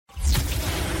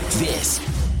This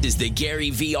is the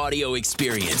Gary V Audio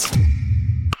Experience.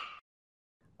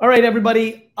 All right,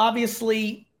 everybody.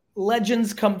 Obviously,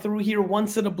 legends come through here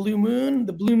once in a blue moon.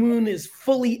 The blue moon is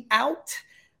fully out.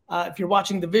 If you're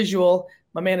watching the visual,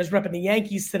 my man is repping the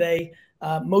Yankees today.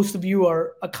 Most of you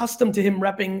are accustomed to him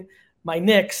repping my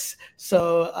Knicks.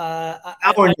 So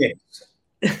our Knicks.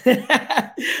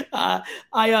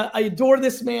 I adore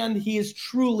this man. He is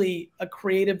truly a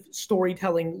creative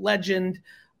storytelling legend.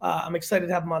 I'm excited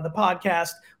to have him on the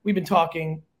podcast. We've been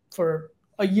talking for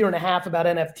a year and a half about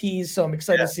NFTs, so I'm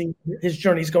excited to see his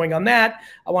journey's going on that.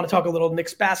 I want to talk a little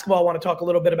Knicks basketball. I want to talk a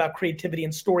little bit about creativity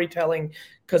and storytelling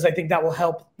because I think that will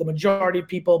help the majority of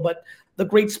people. But the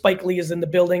great Spike Lee is in the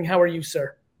building. How are you,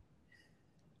 sir?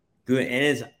 Good, and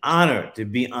it's an honor to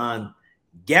be on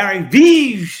Gary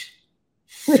V's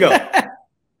show.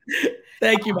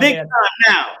 Thank you, my big man. Time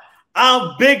now.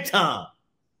 I'm big time.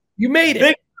 You made it.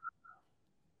 Big.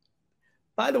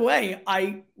 By the way,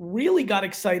 I really got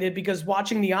excited because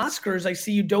watching the Oscars, I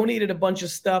see you donated a bunch of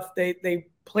stuff. They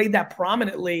played that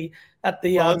prominently at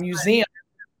the museum.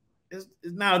 It's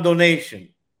not a donation.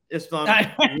 It's on.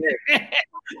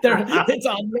 It's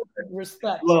on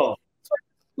respect. Low. So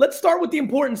let's start with the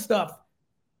important stuff.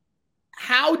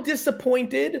 How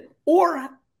disappointed or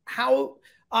how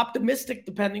optimistic,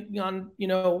 depending on,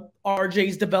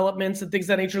 RJ's developments and things of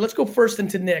that nature. Let's go first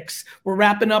into Knicks. We're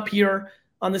wrapping up here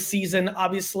on the season.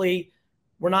 Obviously,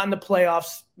 we're not in the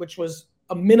playoffs, which was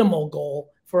a minimal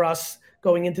goal for us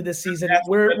going into this season.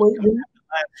 We're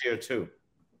last year too.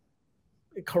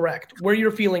 Correct. Where are your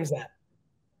feelings at?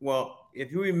 Well,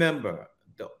 if you remember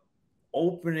the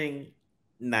opening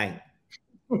night,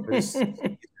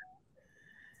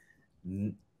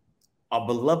 our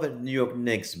beloved New York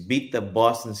Knicks beat the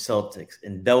Boston Celtics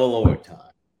in double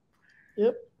overtime.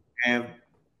 Yep. And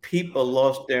people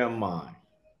lost their mind.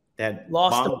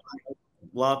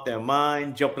 Lost their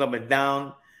mind, jumping up and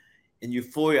down in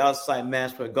euphoria outside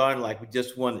Madison Square Garden like we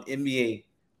just won the NBA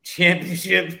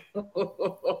championship.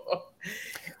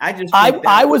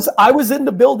 I was in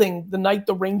the building the night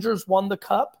the Rangers won the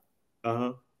cup.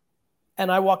 Uh-huh.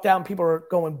 And I walked out and people were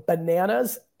going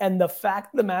bananas. And the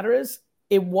fact of the matter is,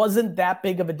 it wasn't that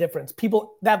big of a difference.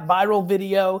 People, that viral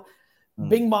video,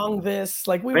 Bing Bong this,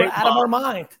 like we were out of our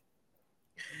mind.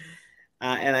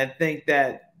 And I think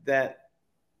that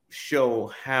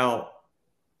show how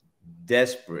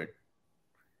desperate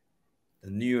the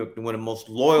New York, one of the most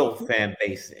loyal fan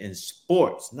base in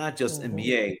sports, not just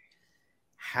NBA,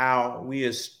 how we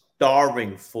are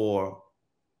starving for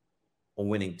a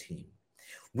winning team.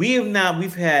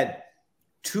 We've had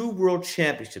 2 world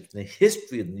championships in the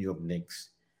history of the New York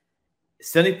Knicks,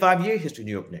 75-year history of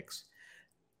New York Knicks.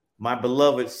 My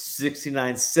beloved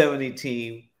 69-70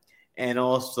 team, and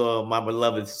also my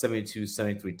beloved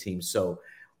 72-73 team. So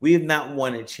we have not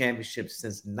won a championship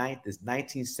since this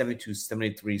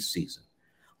 1972-73 season.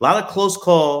 A lot of close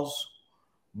calls,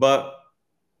 but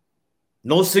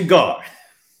no cigar.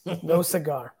 No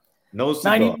cigar. No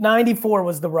cigar. 94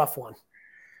 was the rough one.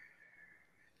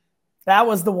 That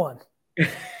was the one.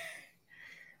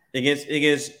 Against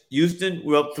Houston,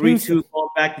 we're up 3-2, going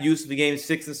back to Houston for game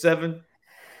 6 and 7.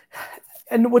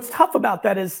 And what's tough about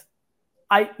that is,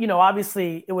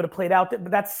 obviously it would have played out,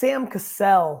 but that Sam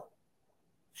Cassell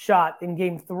shot in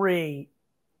game 3,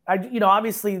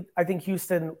 obviously I think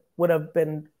Houston would have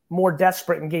been more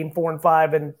desperate in game 4 and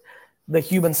 5, and the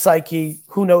human psyche,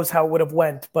 who knows how it would have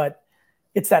went, but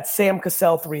it's that Sam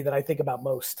Cassell 3 that I think about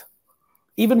most.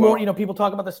 Even more, people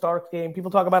talk about the Starks game,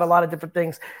 people talk about a lot of different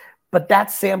things, but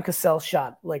that Sam Cassell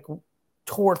shot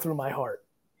tore through my heart.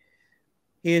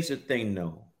 Here's the thing,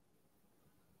 though.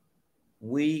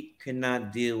 We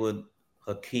cannot deal with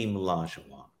Hakeem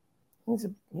Olajuwon. He's a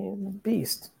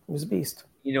beast. He was a beast.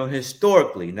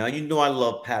 Historically, now I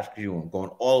love Patrick Ewing,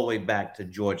 going all the way back to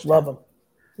Georgetown.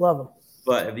 Love him.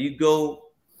 But if you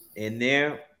go in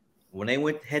there, when they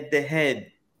went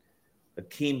head-to-head,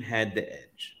 Hakeem had the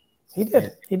edge. He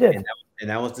did. And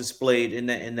that was displayed in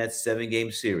that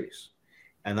 7-game series.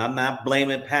 And I'm not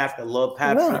blaming Patrick. I love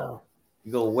Patrick. No.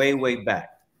 You go way, way back.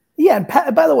 Yeah,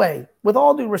 and by the way, with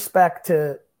all due respect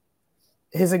to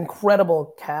his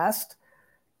incredible cast,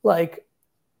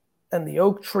 and the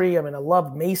Oak Tree, I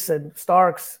love Mason,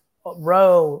 Starks,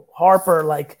 Rowe, Harper.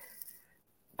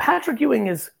 Patrick Ewing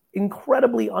is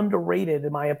incredibly underrated,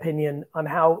 in my opinion, on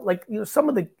how, some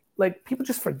of the, people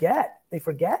just forget. They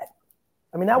forget.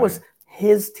 That was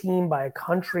his team by a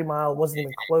country mile. It wasn't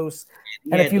even close.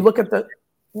 And if you look at to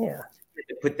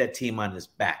put that team on his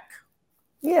back.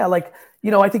 Yeah,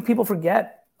 I think people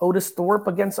forget Otis Thorpe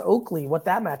against Oakley, what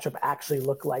that matchup actually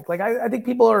looked like. I think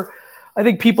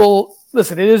people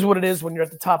listen, it is what it is when you're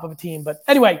at the top of a team. But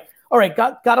anyway, All right,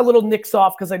 got a little nicks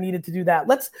off because I needed to do that.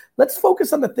 Let's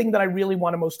focus on the thing that I really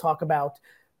want to most talk about,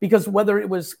 because whether it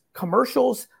was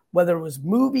commercials, whether it was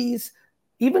movies,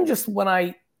 even just when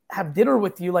I have dinner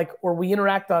with you, like, or we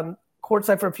interact on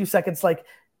courtside for a few seconds, like,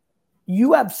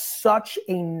 you have such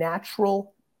a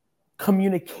natural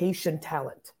communication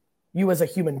talent. You as a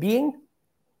human being,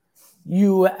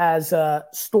 you as a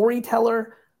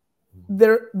storyteller,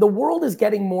 the world is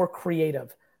getting more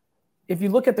creative. If you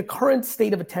look at the current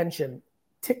state of attention,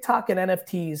 TikTok and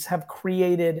NFTs have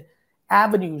created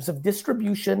avenues of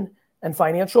distribution and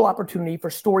financial opportunity for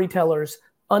storytellers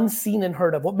unseen and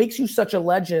heard of. What makes you such a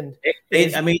legend?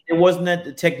 It wasn't that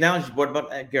the technology brought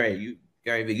about, Gary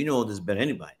V, you know this better than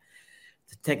anybody.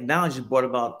 The technology brought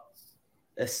about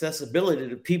accessibility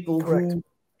to people who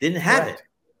didn't have it.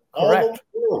 All over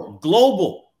the world,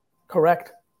 global.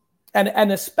 Correct.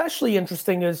 And especially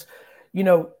interesting is, you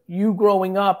know, you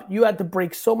growing up, you had to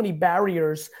break so many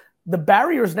barriers. The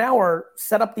barriers now are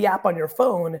set up the app on your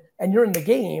phone and you're in the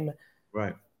game.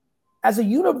 Right. As a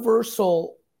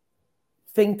universal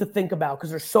thing to think about, because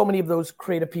there's so many of those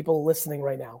creative people listening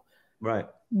right now. Right.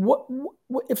 What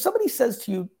if somebody says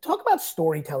to you, talk about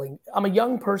storytelling? I'm a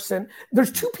young person.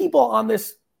 There's two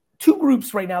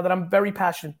groups right now that I'm very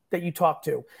passionate that you talk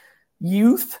to.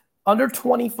 Youth, under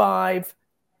 25,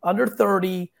 under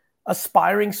 30,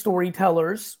 aspiring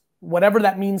storytellers, whatever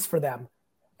that means for them.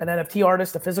 An NFT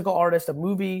artist, a physical artist, a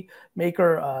movie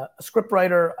maker, a script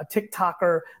writer, a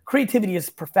TikToker. Creativity is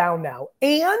profound now.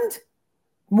 And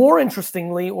more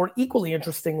interestingly, or equally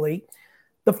interestingly,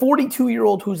 the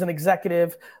 42-year-old who's an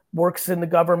executive, works in the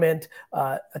government,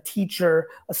 a teacher,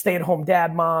 a stay-at-home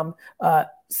dad, mom,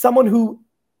 someone who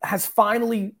has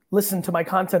finally listened to my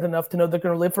content enough to know they're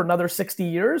going to live for another 60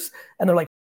 years. And they're like,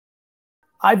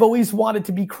 I've always wanted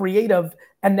to be creative,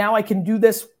 and now I can do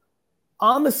this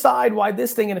on the side. Why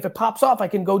this thing? And if it pops off, I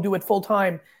can go do it full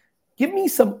time. Give me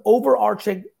some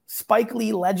overarching Spike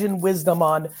Lee legend wisdom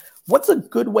on what's a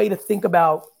good way to think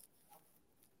about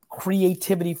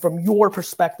creativity from your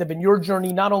perspective and your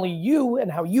journey, not only you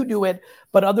and how you do it,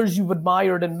 but others you've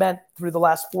admired and met through the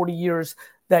last 40 years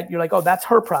that you're like, oh, that's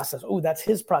her process. Oh, that's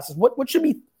his process. What should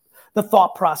be the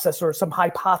thought process or some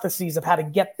hypotheses of how to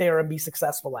get there and be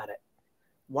successful at it?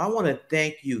 Well, I want to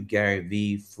thank you, Gary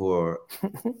V, for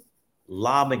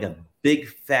lobbing a big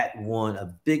fat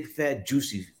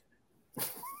juicy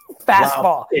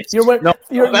fastball. A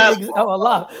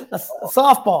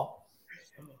softball.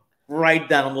 Right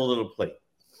down on the little plate.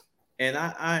 And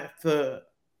I'm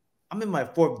in my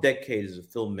fourth decade as a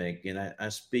filmmaker, and I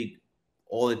speak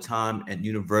all the time at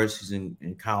universities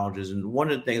and colleges. And one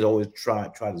of the things I always try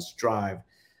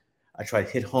to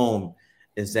hit home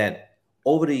is that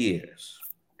over the years,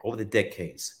 over the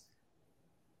decades,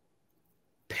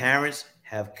 parents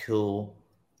have killed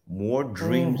more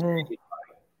dreams than anybody.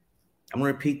 I'm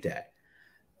going to repeat that.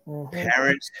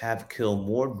 Parents have killed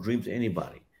more dreams than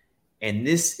anybody. And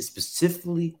this is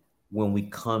specifically when we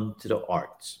come to the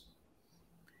arts.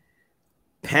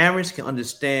 Parents can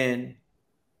understand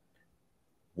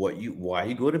why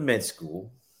you go to med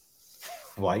school,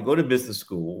 why you go to business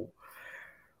school.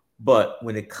 But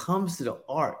when it comes to the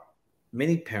art,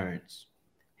 many parents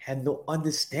have no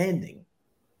understanding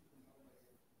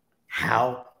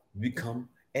how to become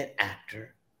an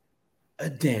actor, a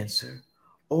dancer,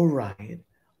 a writer,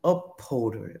 a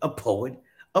poet,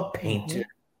 a painter.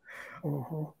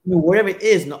 Whatever it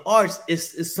is in the arts,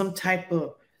 is some type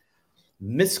of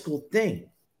mystical thing.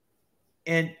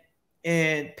 And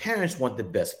parents want the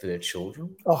best for their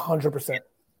children. 100%.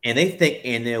 And they think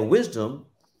in their wisdom,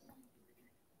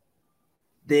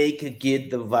 they could give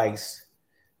the advice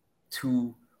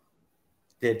to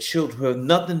their children who have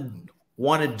nothing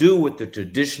want to do with the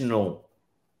traditional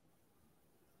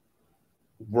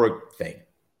work thing.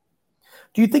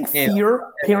 Do you think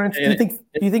parents, do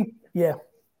you think, yeah.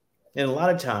 And a lot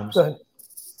of times,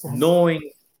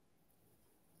 knowing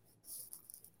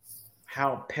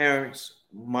how parents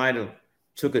might have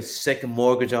took a second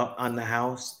mortgage on the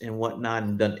house and whatnot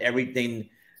and done everything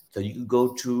so you can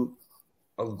go to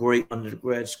a great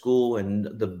undergrad school, and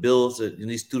the bills and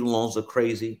these student loans are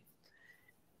crazy.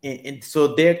 And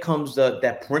so there comes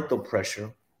that parental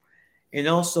pressure, and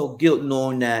also guilt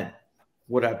knowing that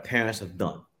what our parents have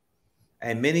done.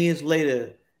 And many years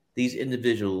later, these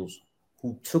individuals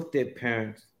who took their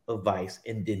parents' advice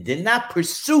and did not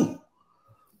pursue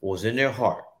what was in their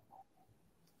heart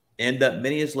end up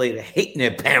many years later hating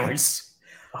their parents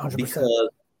 100%. because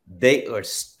they are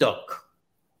stuck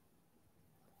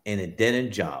in a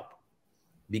dead-end job.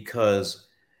 Because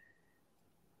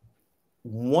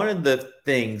one of the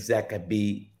things that could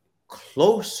be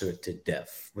closer to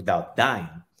death without dying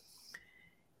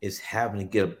is having to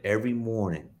get up every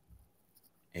morning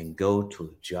and go to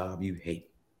a job you hate.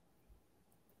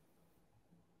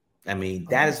 I mean,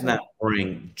 that does not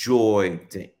bring joy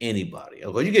to anybody.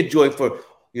 Okay, you get joy for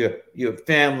your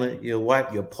family, your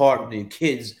wife, your partner, your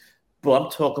kids, but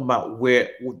I'm talking about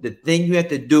where the thing you have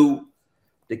to do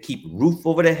to keep roof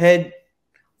over the head,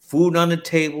 food on the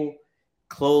table,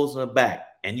 clothes on the back,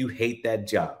 and you hate that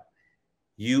job.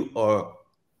 You are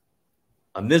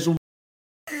a miserable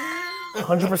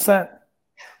 100%.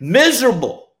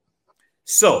 Miserable.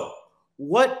 So,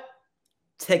 what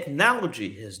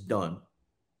technology has done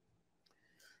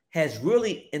has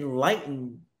really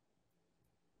enlightened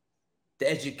the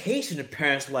education of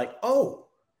parents like, oh,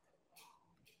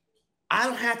 I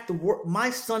don't have to work. My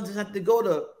son doesn't have to go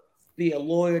to be a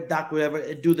lawyer, doctor, whatever,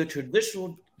 and do the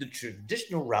traditional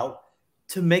route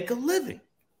to make a living.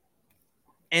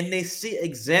 And they see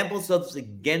examples of this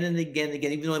again and again and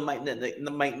again, even though they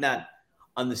might not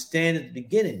understand at the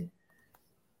beginning.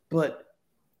 But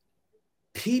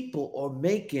people are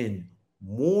making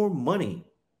more money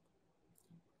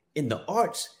in the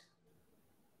arts.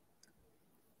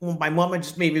 Well, my mama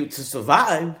just made me to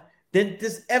survive than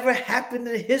this ever happened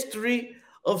in the history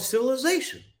of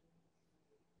civilization.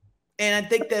 And I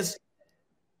think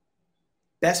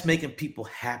that's making people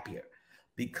happier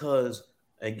because,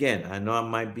 again, I know I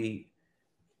might be,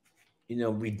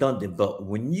 redundant, but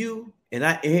when you,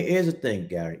 here's the thing,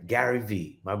 Gary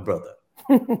V, my brother,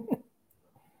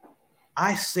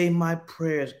 I say my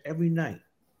prayers every night.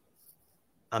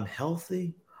 I'm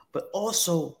healthy, but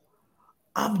also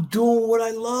I'm doing what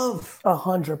I love.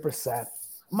 100%.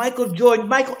 Michael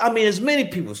Jordan, as many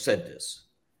people said this.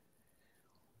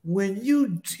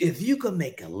 If you can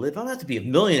make a living, I don't have to be a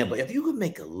millionaire, but if you can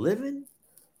make a living,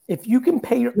 if you can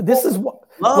pay that's a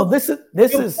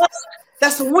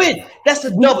win. That's a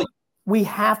W. We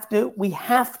have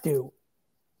to.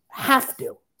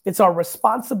 It's our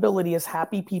responsibility as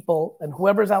happy people, and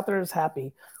whoever's out there is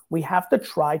happy. We have to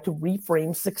try to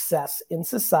reframe success in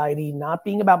society, not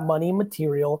being about money and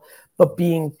material, but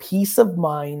being peace of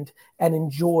mind and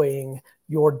enjoying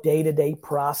your day-to-day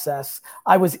process.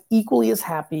 I was equally as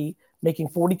happy making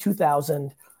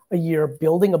 $42,000 a year,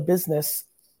 building a business.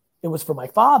 It was for my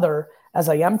father, as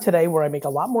I am today, where I make a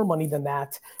lot more money than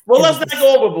that. Well, let's not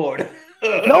go overboard.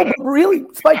 No, but really,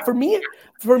 Spike, for me,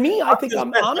 I think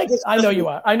I know you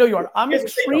are. I'm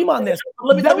extreme on this.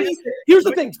 Here's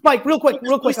the thing, Spike, real quick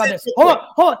on this. Hold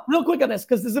on, real quick on this,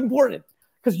 because this is important.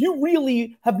 Because you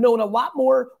really have known a lot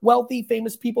more wealthy,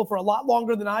 famous people for a lot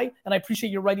longer than I, and I appreciate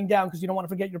you writing down because you don't want to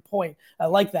forget your point. I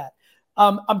like that.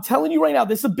 I'm telling you right now,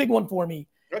 this is a big one for me.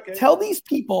 Okay. Tell these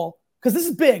people, because this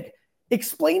is big,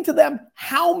 explain to them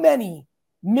how many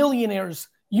millionaires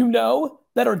you know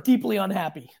that are deeply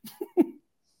unhappy.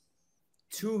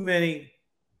 Too many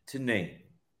to name.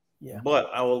 Yeah. But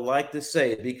I would like to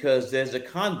say, because there's a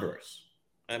converse.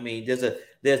 I mean, there's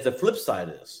the flip side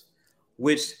of this,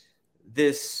 which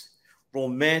this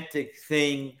romantic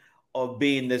thing of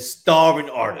being the starving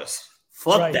artist.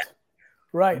 Fuck that.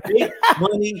 Right. Make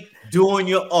money doing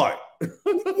your art.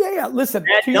 Yeah. Listen,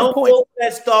 to your point. Don't go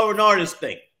that starving artist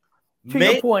thing.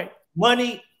 Make your point.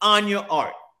 Money on your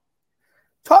art.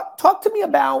 Talk to me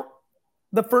about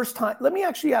the first time. Let me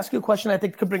actually ask you a question I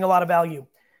think could bring a lot of value.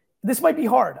 This might be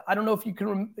hard. I don't know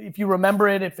if you remember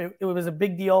it, if it was a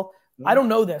big deal. Mm-hmm. I don't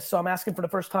know this, so I'm asking for the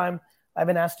first time. I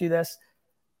haven't asked you this.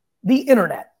 The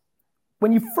internet.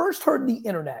 When you first heard the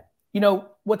internet,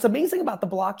 what's amazing about the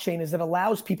blockchain is it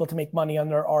allows people to make money on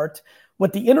their art.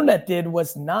 What the internet did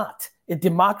was not. It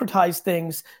democratized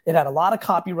things. It had a lot of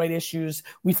copyright issues.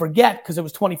 We forget because it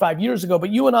was 25 years ago, but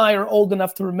you and I are old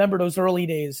enough to remember those early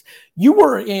days. You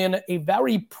were in a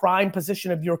very prime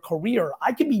position of your career.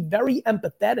 I can be very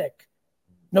empathetic.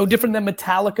 No different than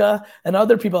Metallica and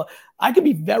other people. I could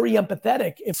be very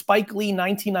empathetic if Spike Lee,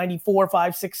 1994,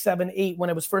 5, 6, 7, 8, when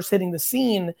it was first hitting the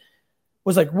scene,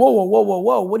 was like,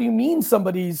 whoa. What do you mean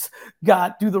somebody's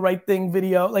got Do the Right Thing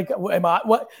video? Like, am I,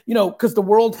 what, because the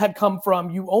world had come from,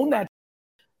 you own that.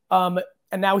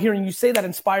 And now hearing you say that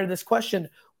inspired this question.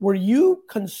 Were you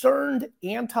concerned,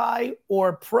 anti,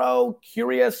 or pro,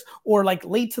 curious, or like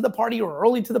late to the party or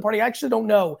early to the party? I actually don't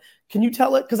know. Can you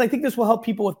tell it? Because I think this will help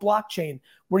people with blockchain.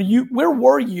 Where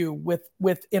were you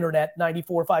with internet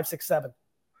 94, 5, 6, 7?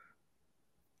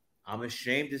 I'm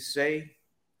ashamed to say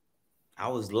I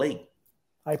was late.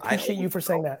 I appreciate you for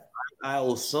saying that. I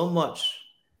owe so much.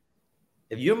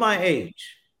 If you're my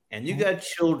age and you got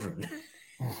children,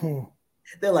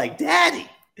 they're like, Daddy,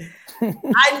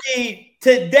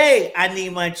 I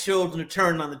need my children to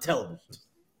turn on the television.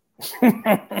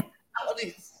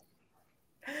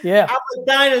 Yeah. I'm a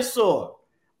dinosaur.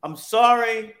 I'm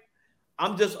sorry.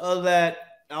 I'm just of that.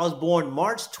 I was born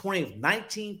March 20th,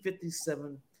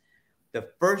 1957, the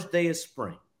first day of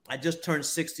spring. I just turned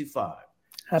 65.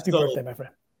 Happy birthday, my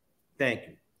friend. Thank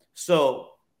you.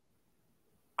 So,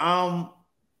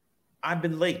 I've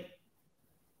been late,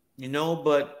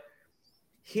 but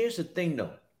here's the thing,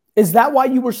 though. Is that why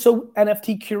you were so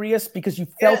NFT curious? Because you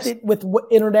felt it with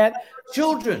internet?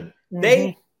 Children,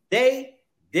 they've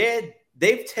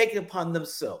taken upon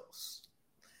themselves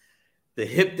to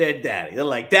hip their daddy. They're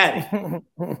like, Daddy,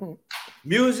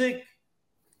 music,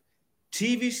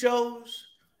 TV shows,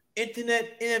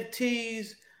 internet,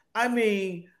 NFTs. I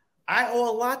mean, I owe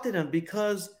a lot to them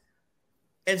because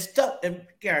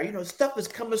Gary, stuff is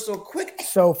coming so quick.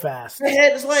 So fast. My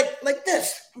head is like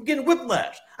this. I'm getting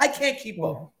whiplash. I can't keep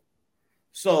up.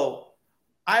 So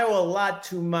I owe a lot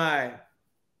to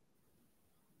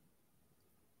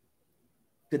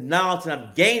the knowledge that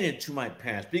I'm gaining to my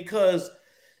parents because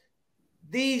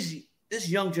this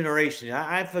young generation,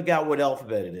 I forgot what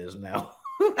alphabet it is now.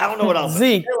 I don't know what alphabet.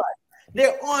 Z.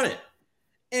 They're on it.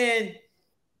 And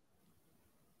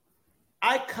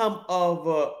I come of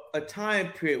a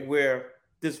time period where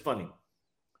this is funny.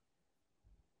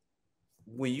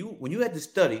 When you had to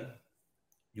study,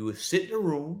 you would sit in your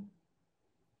room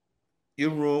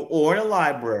or in a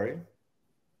library.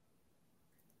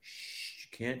 Shh,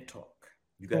 you can't talk.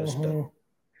 You got to study.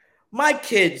 My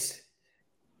kids,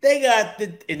 they got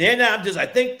and they're not just. I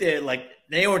think they weren't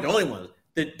the only ones.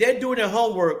 They're doing their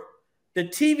homework. The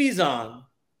TV's on.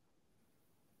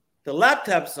 The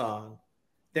laptop's on.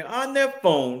 They're on their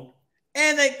phone,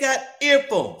 and they got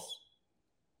earphones.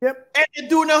 Yep. And they're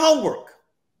doing their homework.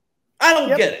 I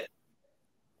don't get it.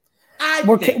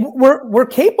 We're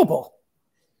capable.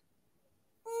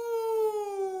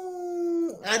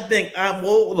 I think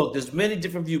look, there's many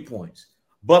different viewpoints.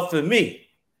 But for me,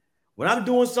 when I'm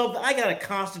doing something, I got to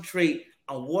concentrate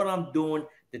on what I'm doing,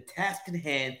 the task in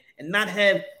hand, and not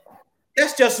have,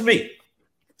 that's just me.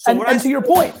 So to your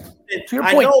point,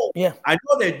 I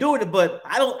know they're doing it, but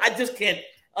I just can't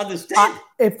understand.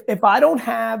 If I don't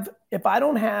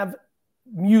have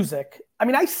music, I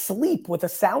mean, I sleep with a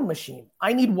sound machine.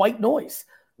 I need white noise.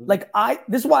 This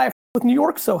is why I with New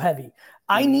York so heavy.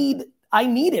 I need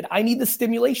it. I need the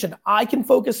stimulation. I can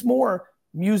focus more.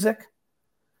 Music,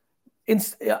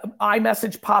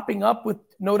 iMessage popping up with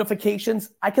notifications.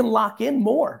 I can lock in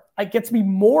more. It gets me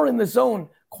more in the zone.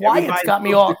 Quiet's got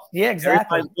me off. Yeah,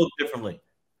 exactly. Everybody's built differently.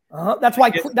 That's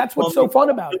what's so fun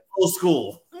about it. Old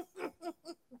school.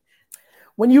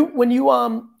 When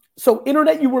you so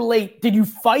internet, you were late. Did you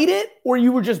fight it, or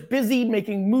you were just busy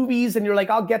making movies and you're like,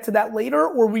 I'll get to that later,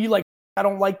 or were you like, I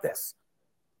don't like this?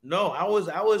 No, I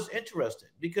was interested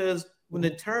because when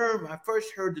I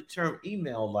first heard the term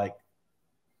email,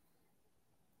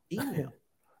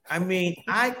 I mean,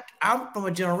 I'm from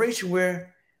a generation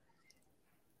where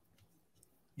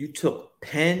you took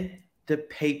pen to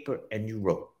paper and you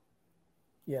wrote.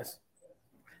 Yes.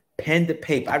 Pen to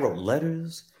paper. I wrote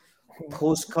letters,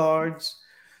 postcards,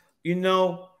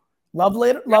 Love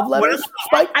letters,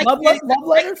 Spike. Love letters. I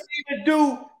can't even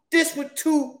do this with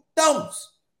two thumbs.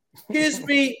 Here's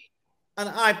me an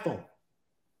iPhone.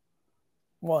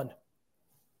 One.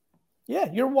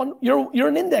 Yeah, you're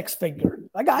an index finger.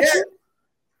 I got you.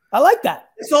 I like that.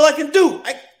 That's all I can do.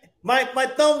 My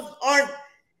thumbs aren't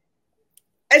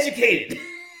educated.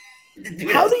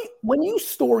 When you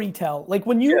storytell, like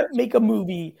when you make a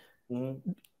movie,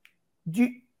 do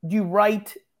you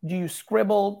write? Do you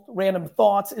scribble random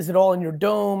thoughts? Is it all in your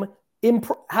dome?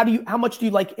 How much do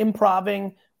you like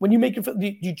improving? When you make do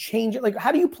you change it? Like,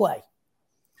 how do you play?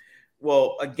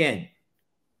 Well, again,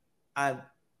 I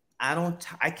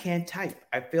can't type.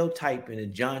 I failed typing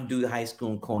at John Dewey High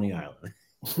School in Coney Island.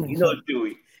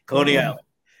 Dewey, Coney Island.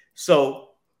 So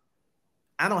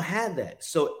I don't have that.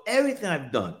 So everything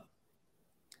I've done,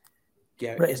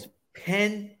 Gary, is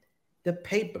pen to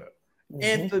paper.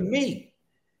 And for me,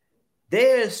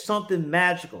 there is something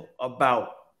magical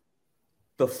about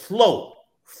the flow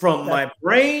from my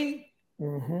brain.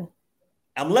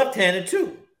 I'm left-handed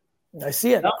too. I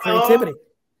see it. Creativity.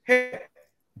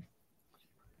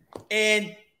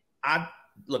 And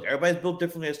everybody's built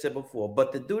differently, as I said before,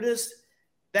 but to do this,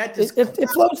 that just it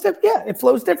flows. It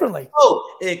flows differently.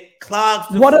 Oh, it clogs.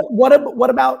 What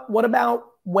about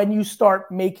when you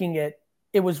start making it?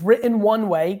 It was written one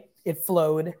way. It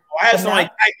flowed. I had somebody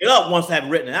type it up once I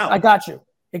have written it out. I got you.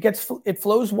 It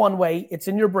flows one way. It's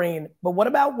in your brain. But what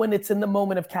about when it's in the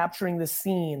moment of capturing the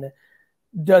scene?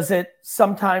 Does it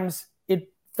sometimes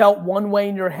it felt one way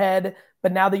in your head,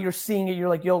 but now that you're seeing it, you're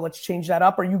like, yo, let's change that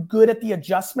up. Are you good at the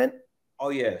adjustment? Oh,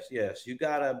 yes. You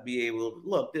gotta be able to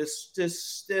look,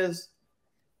 there's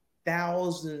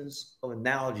thousands of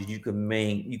analogies you could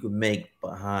make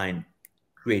behind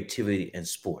creativity in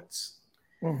sports.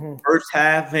 Mm-hmm. First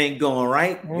half ain't going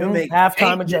right. Mm-hmm. You make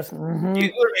halftime adjustment. Mm-hmm.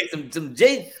 You're gonna make some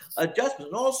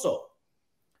adjustments. Also,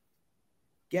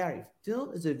 Gary,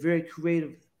 film is a very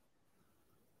creative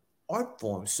art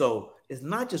form, so it's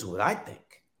not just what I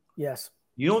think. Yes.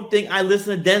 You don't think I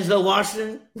listen to Denzel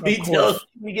Washington? He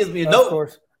gives me a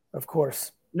note. Of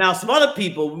course. Now, some other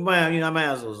people, man, I might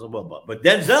as well, but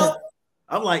Denzel,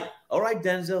 I'm like, all right,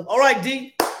 Denzel, all right,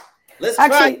 D, let's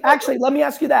actually, let me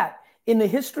ask you that. In the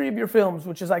history of your films,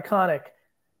 which is iconic,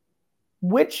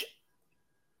 which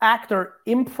actor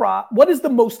what is the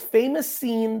most famous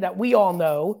scene that we all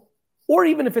know, or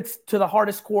even if it's to the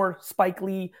hardest core Spike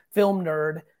Lee film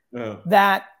nerd,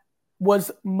 that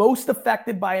was most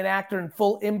affected by an actor in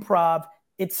full improv?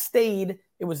 It stayed.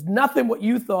 It was nothing what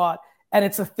you thought, and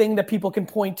it's a thing that people can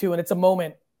point to, and it's a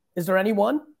moment. Is there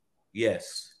anyone?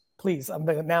 Yes. Please,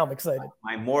 now I'm excited.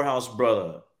 My Morehouse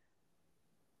brother,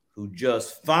 who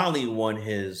just finally won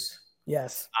his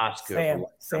Oscar.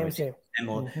 Sam.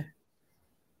 Mm-hmm.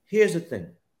 Here's the thing.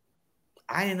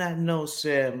 I did not know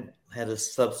Sam had a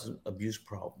substance abuse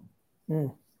problem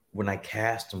when I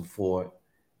cast him for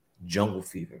Jungle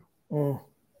Fever.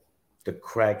 The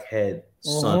crackhead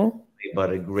son, played by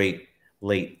the great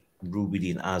late Ruby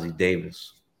Dee and Ozzie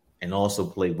Davis, and also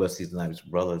played Wesley Snipes'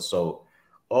 brother. So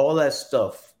all that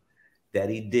stuff that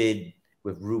he did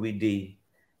with Ruby Dee,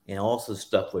 and also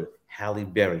stuff with Halle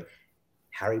Berry.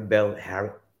 Halle.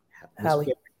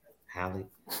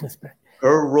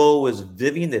 Her role was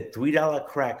Vivian, the $3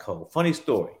 crack hoe. Funny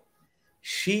story.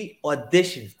 She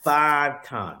auditioned 5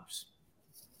 times.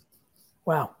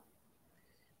 Wow.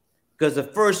 Because the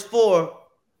first 4,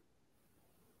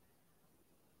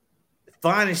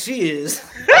 fine as she is,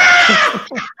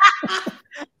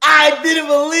 I didn't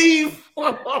believe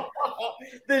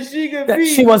that she could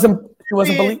be. She wasn't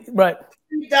believe right.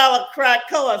 $3 crack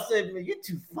hoe. I said, man, you're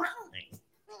too fine.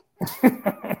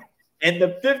 And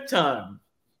the 5th time,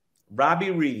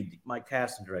 Robbie Reed, my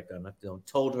casting director on the film,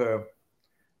 told her,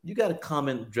 you got to come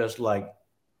in dressed like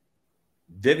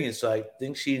Vivian. So I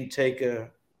think she didn't take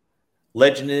her.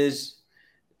 Legend is,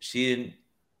 she didn't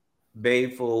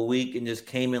bathe for a week and just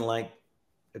came in like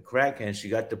a crackhead. She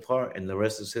got the part, and the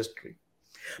rest is history.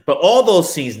 But all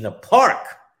those scenes in the park,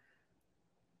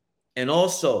 and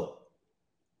also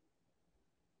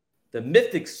the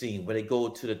mythic scene where they go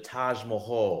to the Taj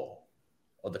Mahal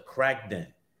or the crack den,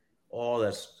 a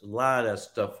lot of that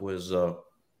stuff was.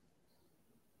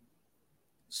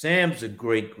 Sam's a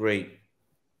great.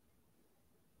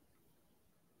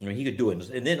 I mean, he could do it.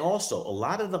 And then also, a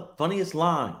lot of the funniest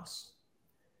lines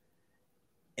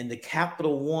in the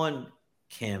Capital One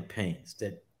campaigns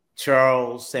that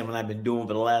Charles, Sam, and I have been doing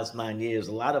for the last 9 years,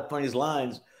 a lot of funniest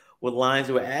lines were lines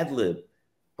that were ad-libbed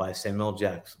by Samuel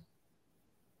Jackson.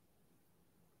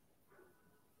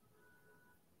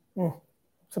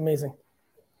 It's amazing.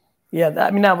 Yeah,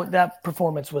 that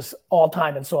performance was all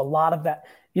time. And so a lot of that,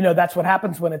 that's what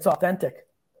happens when it's authentic.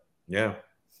 Yeah.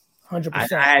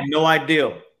 100%. I had no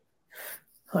idea.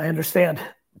 I understand.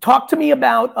 Talk to me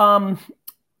about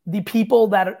the people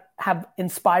that have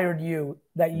inspired you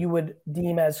that you would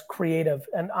deem as creative.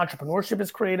 And entrepreneurship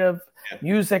is creative. Yeah.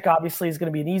 Music, obviously, is going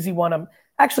to be an easy one.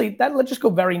 Let's just go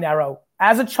very narrow.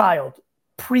 As a child,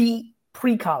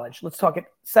 pre-college, let's talk at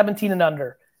 17 and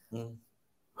under.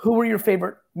 Who were your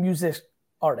favorite music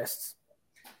artists?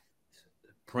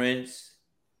 Prince.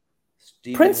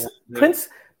 Prince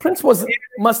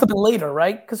must have been later,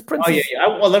 right? Because Prince. Oh yeah.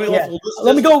 Well,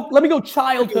 let me go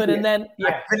childhood, and then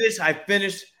I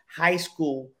finished high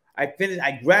school.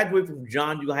 I graduated from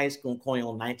John Drew High School in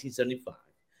Cornell in 1975.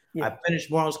 Yeah. I finished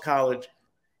Morehouse College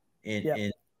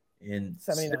in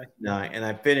 79, and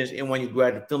I finished NYU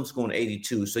Graduate Film School in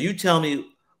 82. So you tell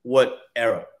me what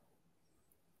era.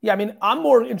 Yeah, I mean, I'm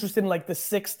more interested in like the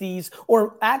 60s,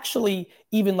 or actually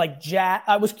even like jazz.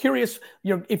 I was curious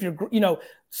if you're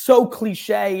so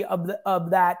cliche of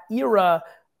that era.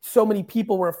 So many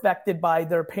people were affected by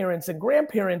their parents and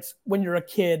grandparents when you're a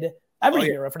kid,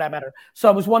 every era for that matter. So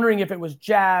I was wondering if it was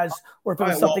jazz or if it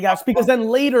was something else, because then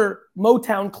later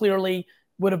Motown clearly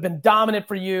would have been dominant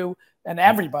for you and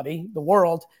everybody, the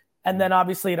world. And then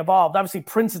obviously it evolved. Obviously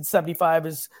Prince in 75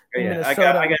 is in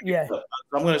Minnesota.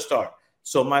 I'm going to start.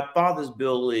 So my father's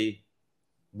Bill Lee,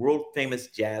 world famous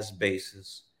jazz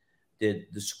bassist, did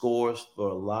the scores for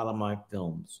a lot of my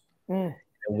films. At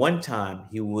one time,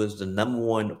 he was the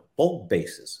 #1 folk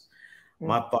bassist.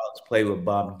 My father's played with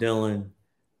Bob Dylan,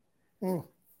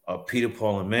 Peter,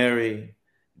 Paul and Mary,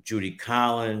 Judy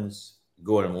Collins,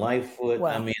 Gordon Lightfoot. Wow.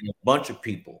 I mean, a bunch of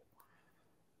people.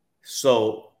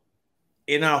 So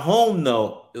In our home,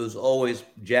 though, it was always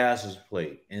jazz was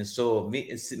played, and so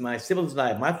my siblings and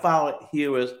I, my father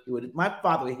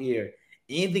hear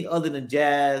anything other than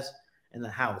jazz in the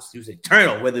house. He would say, "Turn it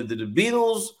off," whether the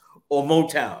Beatles or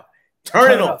Motown.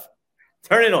 Turn it off.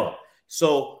 Turn it off.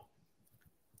 So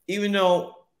even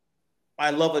though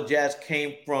my love of jazz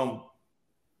came from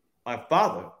my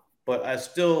father, but I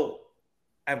still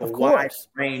have a wide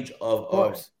range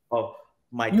of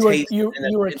my taste. You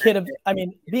were a kid of, I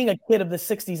mean, being a kid of the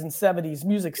 60s and 70s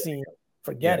music scene,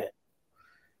 forget it.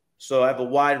 So I have a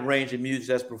wide range of music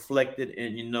that's reflected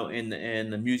in, in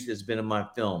the music that's been in my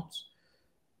films.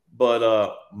 But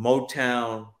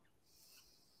Motown,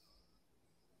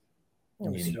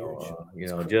 just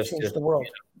the world.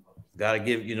 Gotta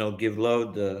give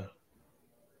love to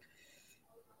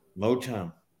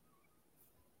Motown.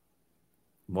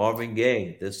 Marvin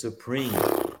Gaye, The Supremes,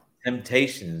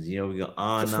 Temptations, we go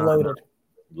on. Just loaded.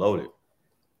 Loaded.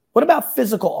 What about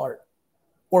physical art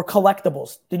or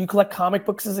collectibles? Did you collect comic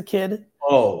books as a kid?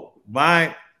 Oh, you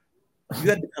had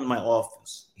to come to my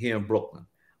office here in Brooklyn.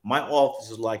 My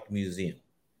office is like a museum.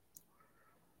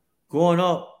 Growing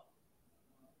up,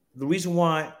 the reason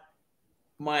why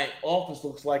my office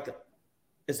looks like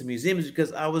it's a museum is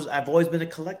because I've always been a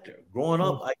collector. Growing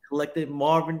up, I collected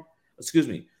Marvel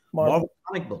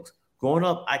comic books. Growing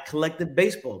up, I collected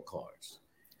baseball cards.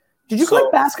 Did you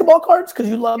collect basketball cards because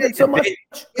you loved it so much?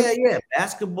 Yeah.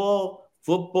 Basketball,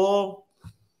 football,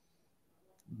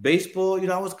 baseball.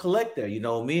 I was a collector.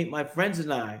 Me, my friends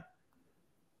and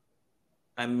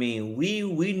I mean,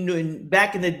 we knew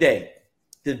back in the day,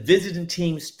 the visiting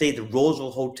team stayed at the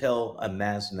Roosevelt Hotel on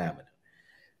Madison Avenue.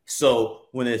 So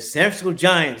when the San Francisco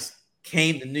Giants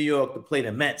came to New York to play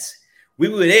the Mets, we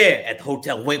were there at the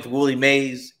hotel waiting for Willie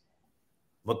Mays,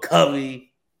 McCovey,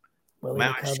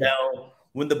 Marshall.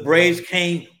 When the Braves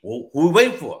came, who we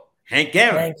waiting for? Hank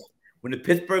Aaron. When the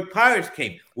Pittsburgh Pirates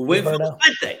came, we waiting for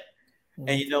Clemente.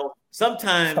 And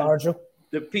sometimes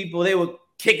the people, they would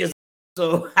kick us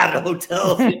out of the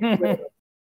hotel.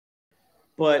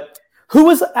 But who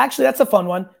was actually, that's a fun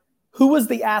one. Who was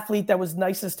the athlete that was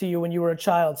nicest to you when you were a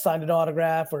child, signed an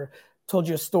autograph or told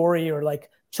you a story or like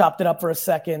chopped it up for a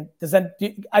second?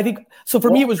 I think so.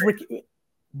 For me, it was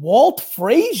Walt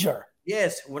Frazier.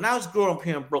 Yes, when I was growing up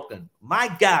here in Brooklyn, my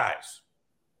guys,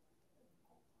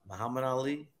 Muhammad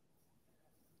Ali,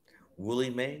 Willie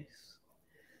Mays,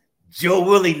 Joe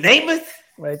Willie Namath,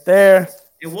 right there,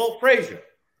 and Walt Frazier.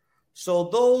 So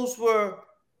those were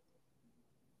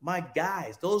my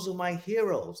guys. Those are my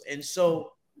heroes. And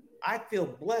so I feel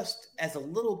blessed as a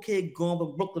little kid growing up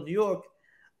in Brooklyn, New York.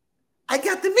 I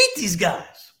got to meet these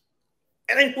guys.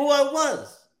 And I knew who I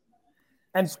was.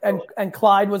 And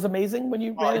Clyde was amazing when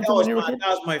you ran into when you were a kid?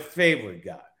 That was my favorite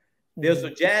guy. There's a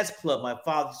jazz club my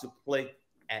father used to play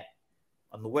at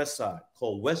on the west side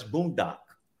called West Boondock.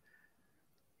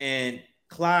 And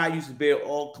Clyde used to be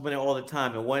coming in all the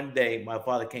time. And one day my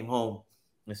father came home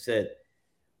and said,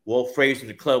 Walt Frazier in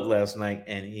the club last night,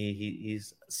 and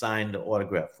he's signed the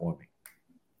autograph for me.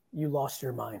 You lost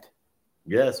your mind.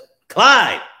 Yes.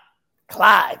 Clyde.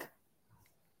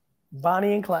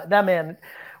 Bonnie and Clyde. That man,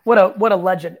 what a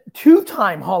legend.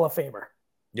 2-time Hall of Famer.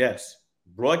 Yes.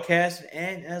 Broadcast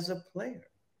and as a player.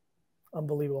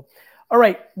 Unbelievable. All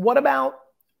right.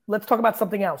 Let's talk about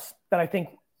something else that I think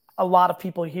a lot of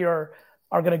people here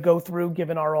are going to go through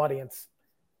given our audience.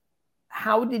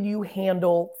 How did you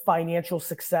handle financial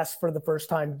success for the first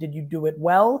time? Did you do it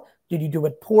well? Did you do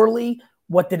it poorly?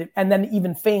 And then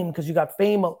even fame, because you got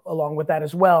fame along with that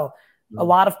as well. Mm-hmm. A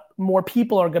lot of more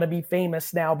people are going to be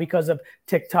famous now because of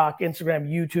TikTok, Instagram,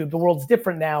 YouTube. The world's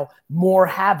different now. More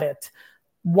have it.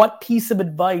 What piece of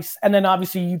advice? And then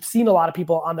obviously you've seen a lot of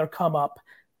people on their come up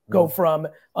go from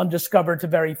undiscovered to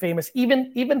very famous.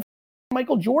 Even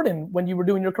Michael Jordan, when you were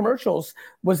doing your commercials,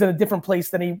 was in a different place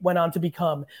than he went on to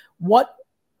become.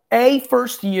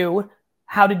 First you,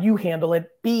 how did you handle it?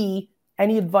 B,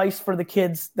 any advice for the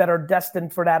kids that are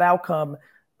destined for that outcome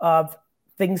of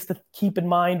things to keep in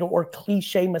mind or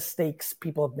cliche mistakes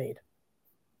people have made?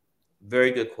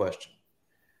 Very good question.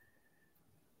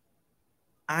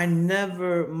 My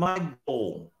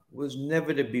goal was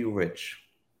never to be rich.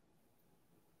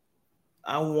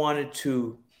 I wanted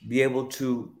to be able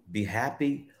to be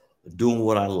happy doing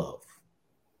what I love.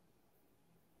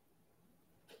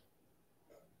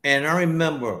 And I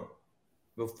remember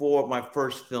before my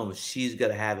first film, She's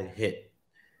Gotta Have It, hit,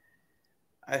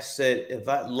 I said,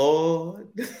 Lord,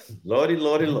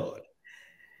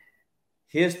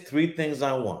 here's 3 things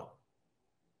I want.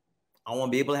 I want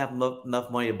to be able to have enough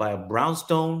money to buy a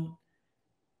brownstone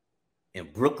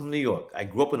in Brooklyn, New York. I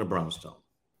grew up in a brownstone.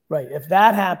 Right. If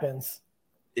that happens,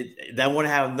 That want to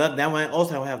have enough. That one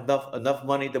also have enough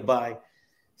money to buy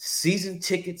season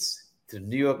tickets to the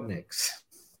New York Knicks.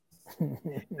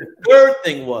 The third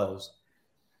thing was,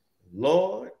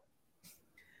 Lord,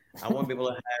 I want to be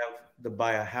able to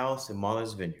buy a house in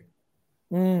Martha's Vineyard.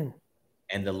 And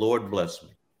the Lord blessed me.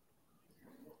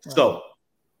 Wow. So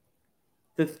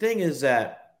the thing is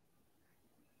that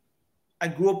I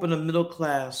grew up in a middle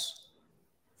class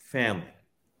family,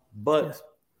 but yes,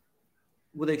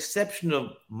 with the exception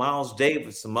of Miles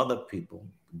Davis, some other people,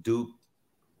 Duke,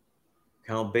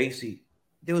 Count Basie,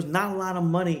 there was not a lot of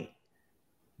money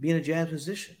being a jazz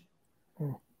musician.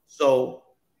 So,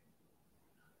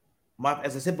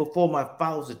 as I said before, my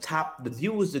father was he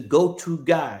was the go-to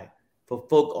guy for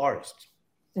folk artists.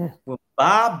 When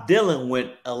Bob Dylan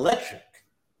went electric,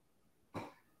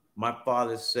 my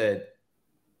father said,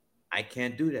 I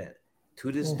can't do that.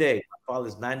 To this day, my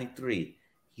father's 93.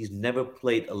 He's never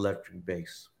played electric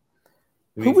bass.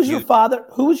 Who was your father?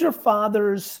 Who was your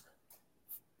father's?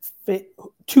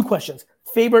 Two questions: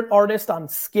 favorite artist on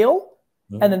skill,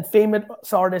 and then favorite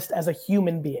artist as a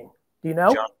human being. Do you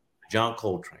know? John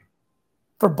Coltrane.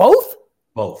 For both?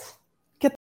 Both.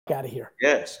 Get the out of here.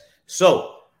 Yes.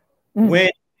 So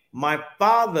when my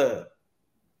father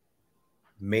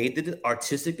made the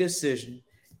artistic decision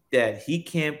that he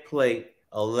can't play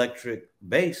electric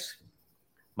bass,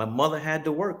 my mother had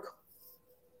to work.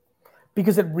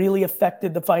 Because it really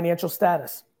affected the financial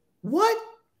status. What?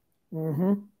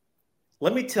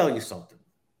 Let me tell you something.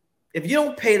 If you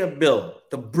don't pay the bill,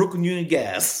 the Brooklyn Union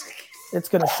Gas, it's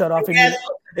going to shut off.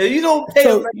 If you don't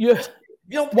pay, you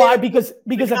don't pay. Why? Because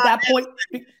at that point,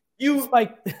 you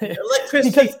like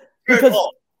electricity because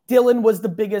Dylan was the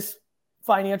biggest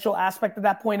financial aspect at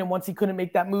that point, and once he couldn't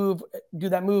make that move,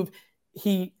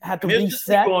 he had to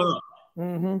reset.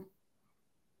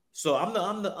 So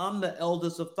I'm the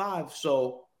eldest of five.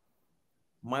 So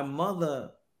my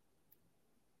mother,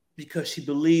 because she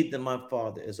believed in my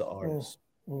father as an artist,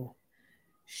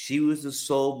 she was the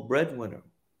sole breadwinner.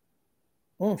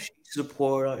 She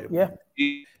supported. Yeah.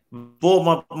 Before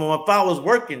my father was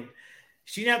working,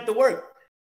 she didn't have to work.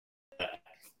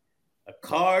 A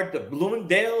card to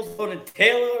Bloomingdale's for the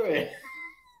Taylor.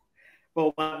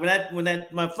 But when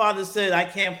my father said I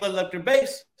can't play electric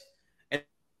bass, and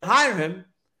hire him,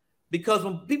 because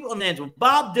when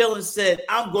Bob Dylan said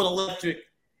I'm going electric,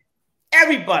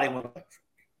 everybody went electric.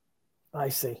 I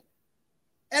see.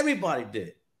 Everybody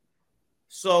did.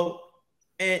 So,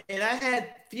 and I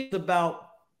had feelings about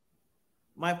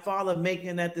my father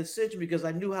making that decision because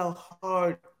I knew how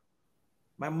hard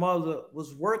my mother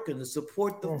was working to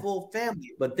support the full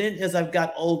family. But then as I've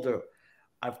got older,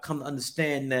 I've come to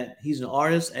understand that he's an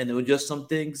artist and there were just some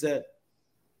things that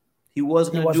he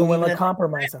wasn't going to do. He wasn't willing to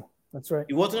compromise him. That's right.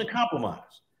 He wasn't going to compromise.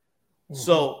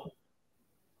 So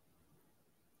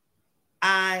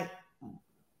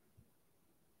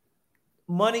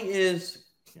money is,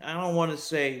 I don't want to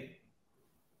say,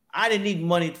 I didn't need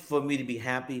money for me to be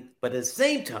happy. But at the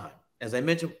same time, as I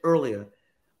mentioned earlier,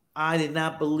 I did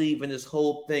not believe in this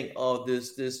whole thing of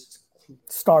this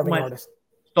starving artist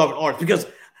because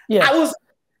I was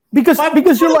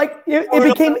because you're like it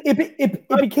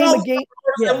became a game.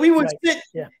 And we would sit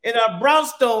in our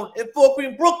brownstone in Fort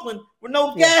Greene, Brooklyn, with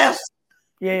no gas.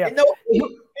 And no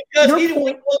food, because he didn't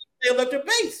want to play electric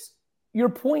bass. Your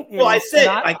point is, so I said,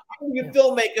 like, I'm a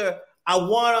filmmaker. I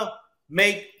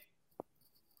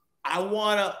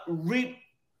want to reap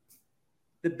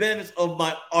the benefits of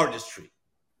my artistry.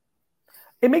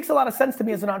 It makes a lot of sense to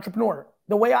me as an entrepreneur.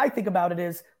 The way I think about it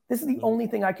is, this is the only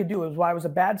thing I could do. It was why I was a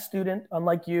bad student,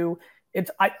 unlike you.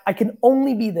 I can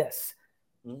only be this.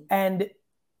 And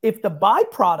if the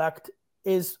byproduct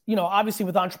is, obviously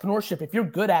with entrepreneurship, if you're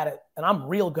good at it, and I'm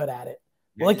real good at it,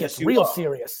 well, it gets real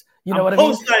serious. You know what I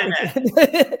mean?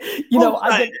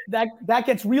 That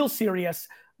gets real serious.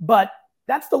 But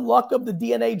that's the luck of the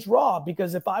DNA draw,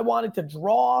 because if I wanted to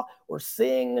draw or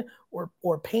sing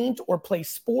or paint or play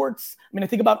sports, I mean, I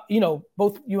think about,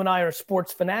 both you and I are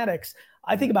sports fanatics.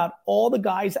 I think about all the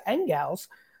guys and gals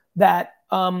that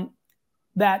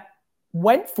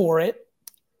went for it.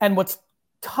 And what's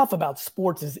tough about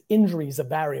sports is injuries are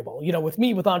variable. With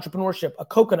me, with entrepreneurship, a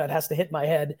coconut has to hit my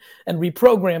head and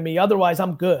reprogram me. Otherwise,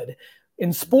 I'm good.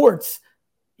 In sports,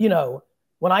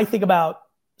 when I think about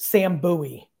Sam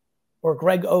Bowie or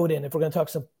Greg Oden, if we're going to talk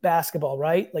some basketball,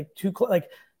 right?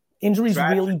 Injuries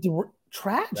really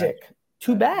tragic.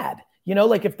 Too bad.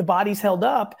 Like if the body's held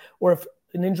up or if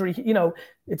an injury,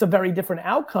 it's a very different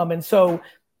outcome. And so,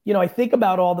 I think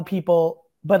about all the people,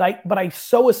 but I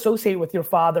so associate with your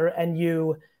father and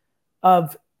you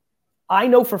I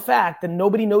know for fact, and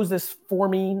nobody knows this for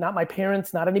me, not my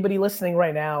parents, not anybody listening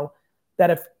right now,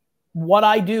 that if what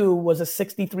I do was a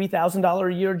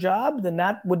 $63,000 a year job, then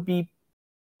that would be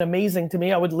amazing to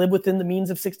me. I would live within the means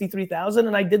of 63,000,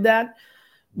 and I did that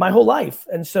my whole life.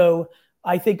 And so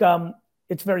I think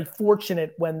it's very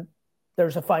fortunate when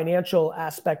there's a financial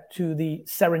aspect to the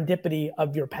serendipity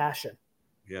of your passion.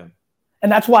 Yeah.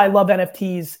 And that's why I love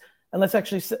NFTs. And let's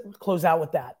actually close out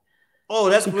with that. Oh,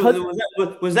 that's because,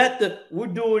 was that the we're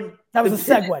doing? That was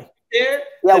a segue. There?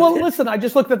 Yeah. Well, listen, I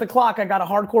just looked at the clock. I got a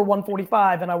hardcore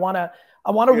 145, and I want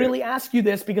to really ask you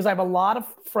this because I have a lot of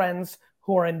friends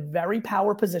who are in very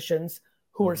power positions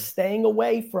who are staying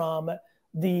away from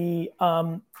the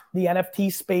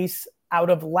NFT space out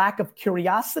of lack of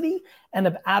curiosity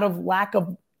and out of lack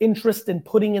of interest in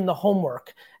putting in the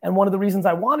homework. And one of the reasons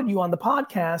I wanted you on the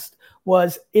podcast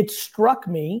was it struck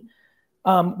me.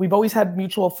 We've always had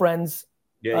mutual friends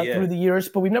through the years,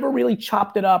 but we've never really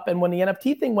chopped it up. And when the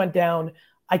NFT thing went down,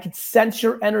 I could sense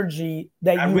your energy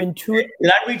that you intuit.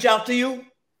 Did I reach out to you?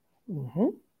 Mm-hmm.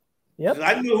 Yep.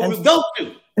 I knew who to go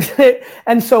to.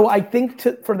 And so I think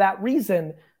for that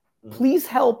reason, please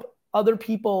help other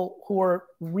people who are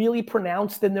really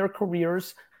pronounced in their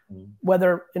careers,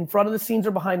 whether in front of the scenes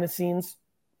or behind the scenes.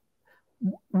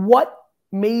 What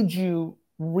made you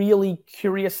really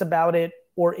curious about it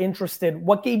or interested?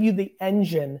 What gave you the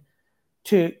engine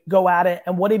to go at it?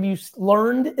 And what have you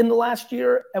learned in the last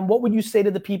year? And what would you say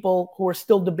to the people who are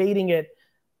still debating it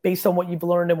based on what you've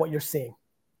learned and what you're seeing?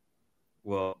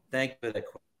 Well, thank you for that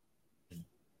question.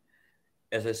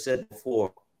 As I said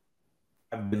before,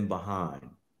 I've been behind,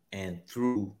 and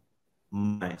through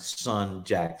my son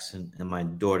Jackson and my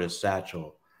daughter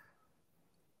Satchel,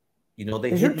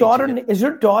 they is your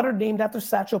daughter named after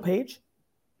Satchel Paige?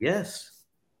 Yes.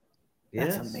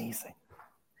 That's amazing.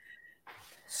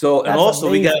 So and also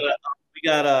amazing. we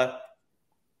got a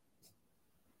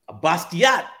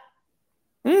Basquiat.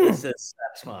 It says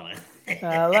Saps on it.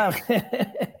 I love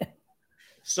it.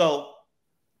 So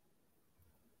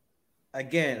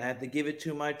again, I had to give it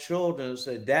to my children and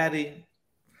say, Daddy,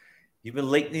 you've been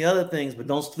late in the other things, but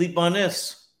don't sleep on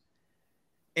this.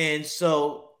 And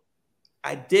so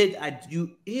I did.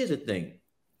 Here's the thing,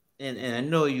 and I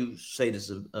know you say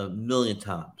this a million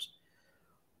times,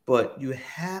 but you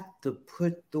have to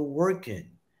put the work in.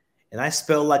 And I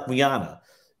spell like Rihanna,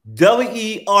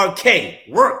 WERK,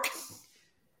 work.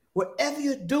 Whatever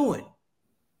you're doing,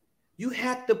 you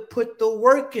have to put the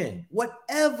work in,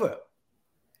 whatever.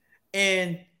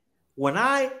 And when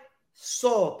I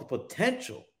saw the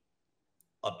potential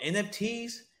of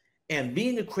NFTs and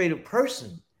being a creative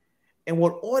person, and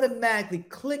what automatically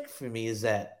clicked for me is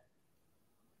that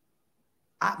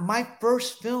my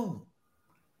first film,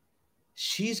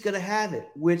 She's Gonna Have It,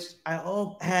 which I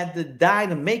had to die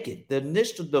to make it. The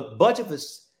initial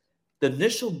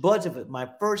budget of my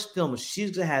first film, She's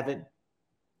Gonna Have It,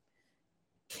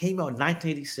 came out in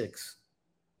 1986.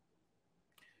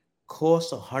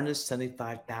 Cost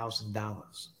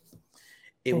 $175,000.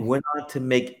 It went on to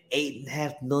make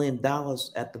 $8.5 million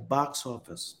at the box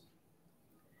office.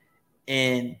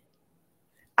 And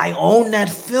I own that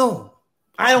film.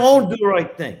 I own Do the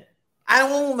Right Thing. I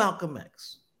own Malcolm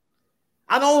X.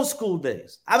 I own School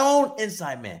Days. I own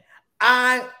Inside Man.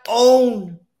 I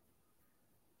own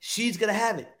She's Gonna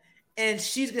Have It. And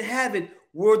She's Gonna Have It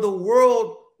where the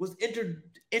world was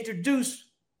introduced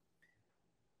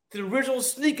to the original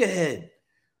Sneakerhead.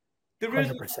 The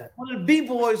original, 100%. one of the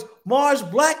B-boys, Mars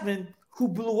Blackman, who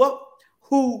blew up,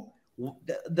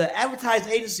 the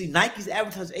advertising agency, Nike's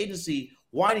advertising agency,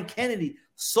 Wine & Kennedy,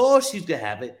 saw She's Gonna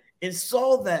Have It and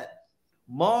saw that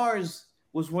Mars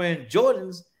was wearing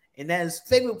Jordans and that his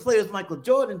favorite player is Michael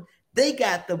Jordan. They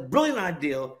got the brilliant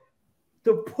idea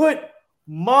to put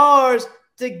Mars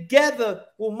together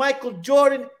with Michael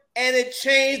Jordan, and it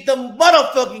changed the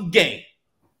motherfucking game.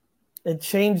 It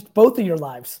changed both of your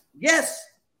lives. Yes.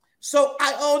 So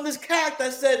I own this character. I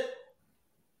said,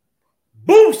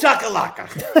 boom shakalaka.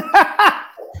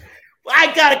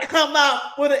 I got to come out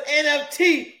with an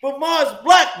NFT for Mars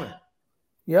Blackman.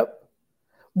 Yep.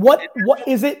 What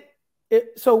is it?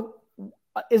 So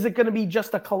is it going to be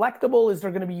just a collectible? Is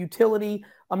there going to be utility?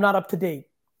 I'm not up to date.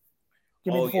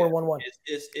 Give me the 411.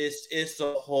 It's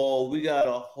a whole, we got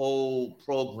a whole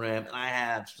program,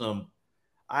 and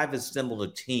I've assembled a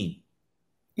team.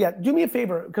 Yeah, do me a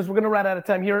favor, because we're going to run out of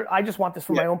time here. I just want this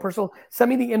for my own personal. Send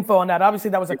me the info on that. Obviously,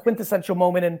 that was a quintessential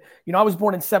moment. And, I was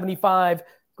born in 75,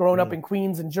 growing up in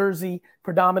Queens and Jersey,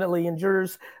 predominantly in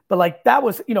Jersey. But, that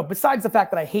was, besides the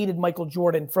fact that I hated Michael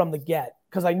Jordan from the get,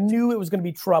 because I knew it was going to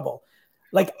be trouble.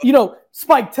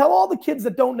 Spike, tell all the kids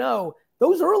that don't know,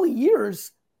 those early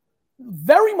years,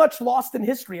 very much lost in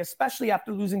history, especially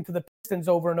after losing to the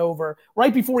over and over,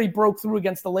 right before he broke through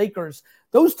against the Lakers.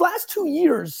 Those last 2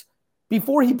 years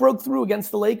before he broke through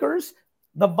against the Lakers,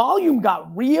 the volume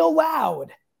got real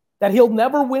loud that he'll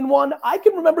never win one. I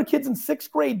can remember kids in 6th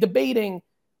grade debating,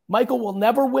 Michael will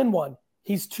never win one.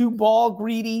 He's too ball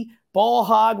greedy, ball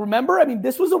hog. Remember? I mean,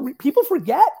 this was people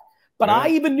forget. But I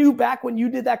even knew back when you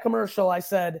did that commercial, I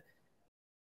said,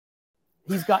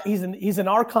 he's in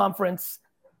our conference.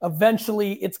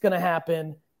 Eventually it's going to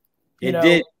happen. It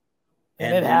did.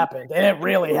 And it happened. And it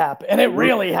really happened. And it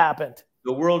really happened.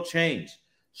 The world changed.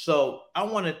 So I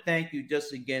want to thank you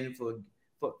just again for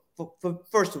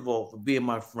first of all, for being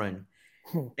my friend.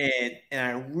 And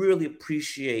I really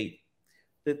appreciate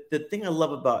the thing I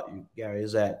love about you, Gary,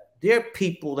 is that there are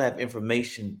people that have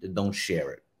information that don't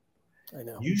share it. I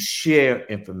know. You share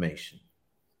information.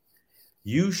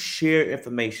 You share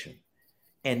information.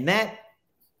 And that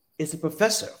is a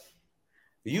professor.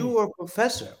 You are a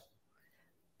professor.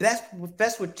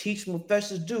 That's what teaching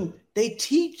professors do. They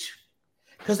teach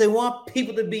because they want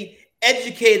people to be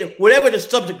educated, whatever the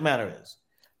subject matter is.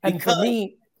 And because for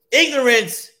me,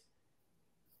 ignorance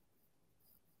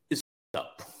is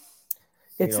up.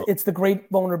 It's the great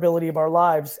vulnerability of our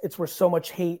lives. It's where so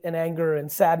much hate and anger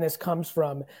and sadness comes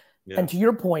from. Yeah. And to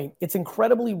your point, it's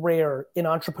incredibly rare in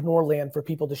entrepreneur land for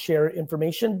people to share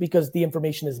information because the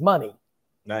information is money.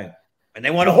 Right. And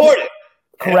they want to hoard it.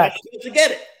 Correct. To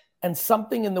get it. And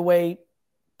something in the way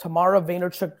Tamara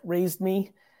Vaynerchuk raised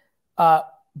me,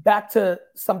 back to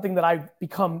something that I've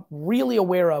become really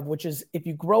aware of, which is if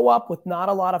you grow up with not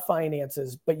a lot of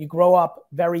finances, but you grow up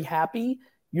very happy,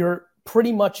 you're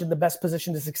pretty much in the best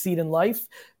position to succeed in life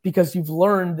because you've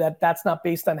learned that that's not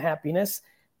based on happiness.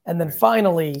 And then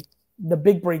finally, the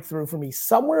big breakthrough for me,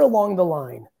 somewhere along the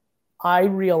line, I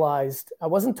realized, I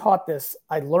wasn't taught this,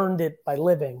 I learned it by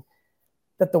living,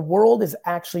 that the world is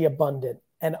actually abundant.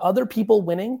 And other people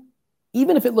winning,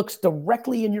 even if it looks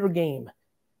directly in your game,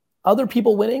 other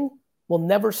people winning will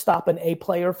never stop an A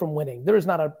player from winning. There is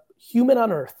not a human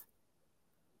on earth.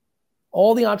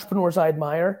 All the entrepreneurs I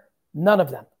admire, none of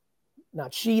them,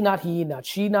 not she, not he, not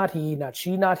she, not he, not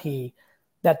she, not he,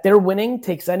 that their winning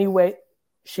takes any way,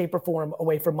 shape or form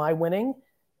away from my winning.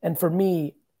 And for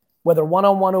me, whether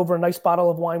one-on-one over a nice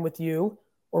bottle of wine with you,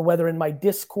 or whether in my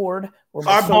Discord or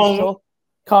my social,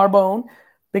 Carbone,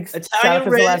 big shout out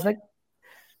to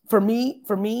For me,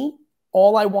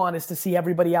 all I want is to see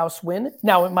everybody else win.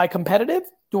 Now, am I competitive?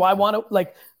 Do I want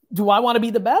to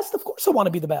be the best? Of course I want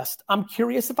to be the best. I'm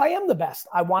curious if I am the best.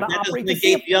 I want to operate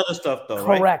the other stuff though,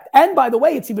 correct. Right? And by the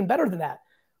way, it's even better than that.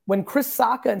 When Chris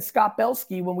Sacca and Scott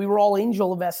Belsky, when we were all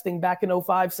angel investing back in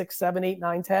 05, 6, 7, 8,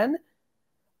 9, 10,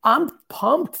 I'm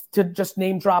pumped to just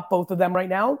name drop both of them right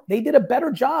now. They did a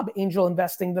better job angel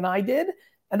investing than I did.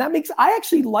 And I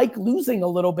actually like losing a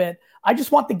little bit. I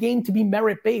just want the game to be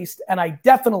merit-based. And I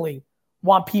definitely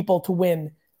want people to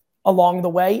win along the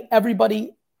way.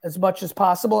 Everybody as much as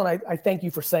possible. And I thank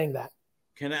you for saying that.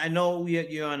 I know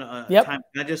you're on a time.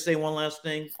 Can I just say one last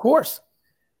thing? Of course.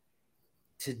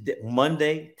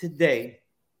 Today,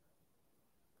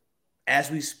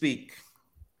 as we speak,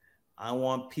 I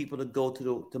want people to go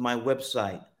to my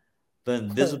website,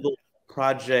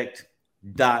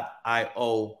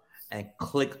 theinvisibleproject.io, and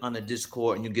click on the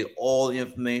Discord, and you get all the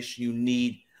information you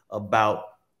need about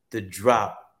the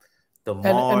drop.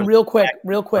 And real quick,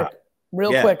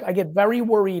 I get very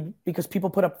worried because people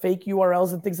put up fake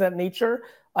URLs and things of that nature.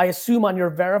 I assume on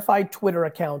your verified Twitter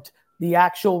account, the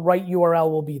actual right URL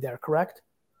will be there, correct?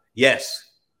 Yes.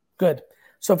 Good.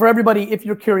 So for everybody, if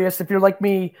you're curious, if you're like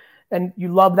me and you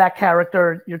love that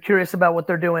character, you're curious about what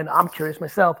they're doing, I'm curious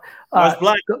myself.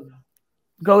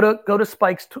 Go to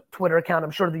Spike's Twitter account.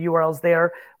 I'm sure the URL's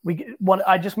there.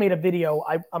 I just made a video.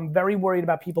 I'm very worried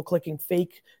about people clicking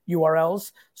fake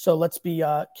URLs. So let's be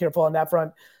careful on that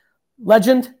front.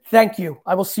 Legend, thank you.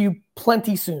 I will see you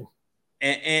plenty soon.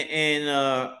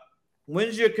 And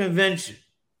when's your convention?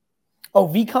 Oh,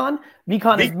 VCon?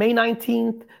 VCon is May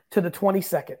 19th to the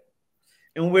 22nd.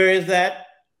 And where is that?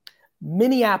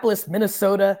 Minneapolis,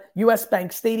 Minnesota, US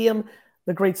Bank Stadium.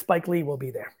 The great Spike Lee will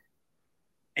be there.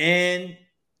 And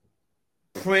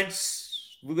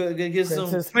Prince. We're going to get some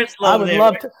Prince love. I would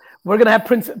love to. We're going to have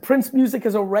Prince. Prince music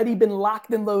has already been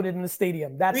locked and loaded in the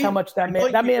stadium. That's how much that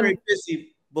man. Very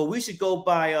busy, but we should go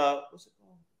by what's it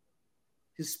called?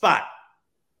 His spot,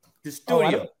 the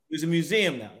studio. There's a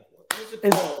museum now. What's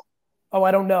it called?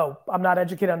 I don't know. I'm not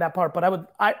educated on that part, but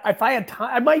if I had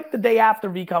time, I might the day after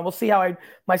VCon. We'll see how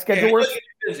my schedule works.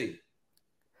 Busy.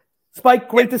 Spike,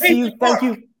 great to see you. Park.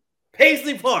 Thank you.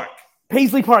 Paisley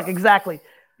Park, exactly.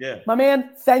 Yeah. My man,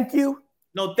 thank you.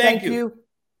 No, thank you.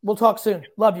 We'll talk soon.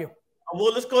 Love you.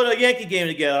 Well, let's go to a Yankee game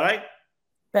together, all right?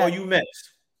 Oh, you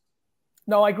Mets.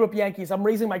 No, I grew up Yankees. I'm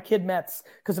raising my kid Mets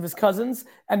because of his cousins.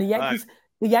 And the Yankees, Right.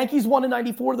 the Yankees won in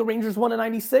 94, the Rangers won in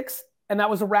 96, and that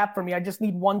was a wrap for me. I just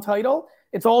need one title.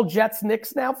 It's all Jets,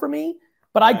 Knicks now for me.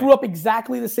 But I grew up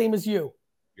exactly the same as you.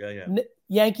 Yeah.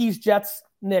 Yankees, Jets,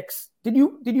 Knicks. Did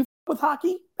you f- with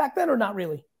hockey back then or not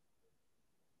really?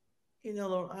 You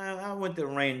know, I went to a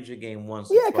Ranger game once.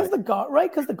 Yeah, because the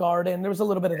Garden. There was a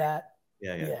little bit of that.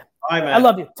 Yeah. Yeah. All right, man. I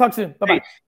love you. Talk soon. Bye-bye. Hey,